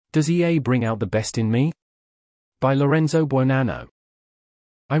Does EA bring out the best in me? By Lorenzo Buonanno.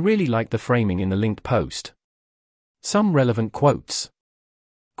 I really like the framing in the linked post. Some relevant quotes.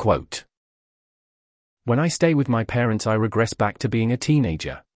 Quote: when I stay with my parents, I regress back to being a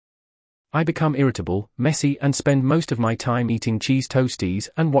teenager. I become irritable, messy, and spend most of my time eating cheese toasties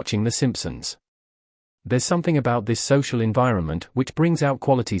and watching The Simpsons. There's something about this social environment which brings out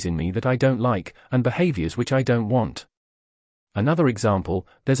qualities in me that I don't like, and behaviors which I don't want. Another example,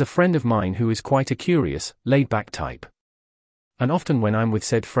 there's a friend of mine who is quite a curious, laid-back type. And often when I'm with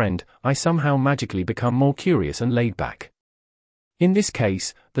said friend, I somehow magically become more curious and laid-back. In this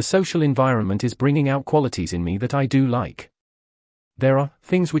case, the social environment is bringing out qualities in me that I do like. There are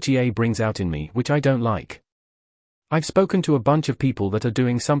things which EA brings out in me which I don't like. I've spoken to a bunch of people that are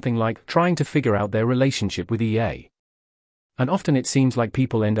doing something like trying to figure out their relationship with EA. And often it seems like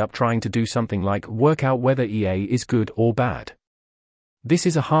people end up trying to do something like work out whether EA is good or bad. This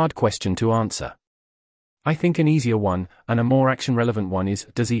is a hard question to answer. I think an easier one, and a more action-relevant one is,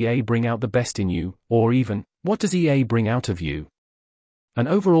 does EA bring out the best in you, or even, what does EA bring out of you? An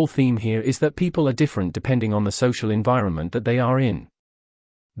overall theme here is that people are different depending on the social environment that they are in.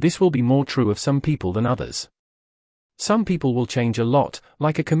 This will be more true of some people than others. Some people will change a lot,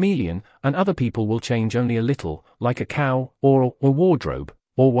 like a chameleon, and other people will change only a little, like a cow, or a wardrobe,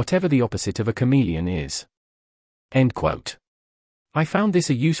 or whatever the opposite of a chameleon is. End quote. I found this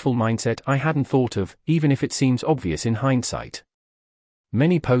a useful mindset I hadn't thought of, even if it seems obvious in hindsight.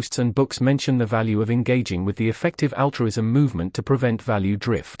 Many posts and books mention the value of engaging with the effective altruism movement to prevent value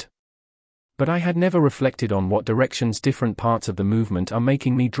drift. But I had never reflected on what directions different parts of the movement are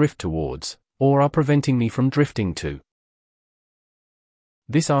making me drift towards, or are preventing me from drifting to.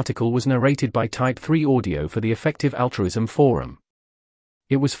 This article was narrated by Type 3 Audio for the Effective Altruism Forum.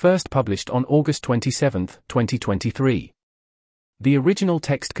 It was first published on August 27, 2023. The original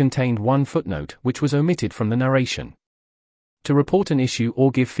text contained one footnote which was omitted from the narration. To report an issue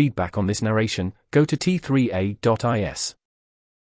or give feedback on this narration, go to t3a.is.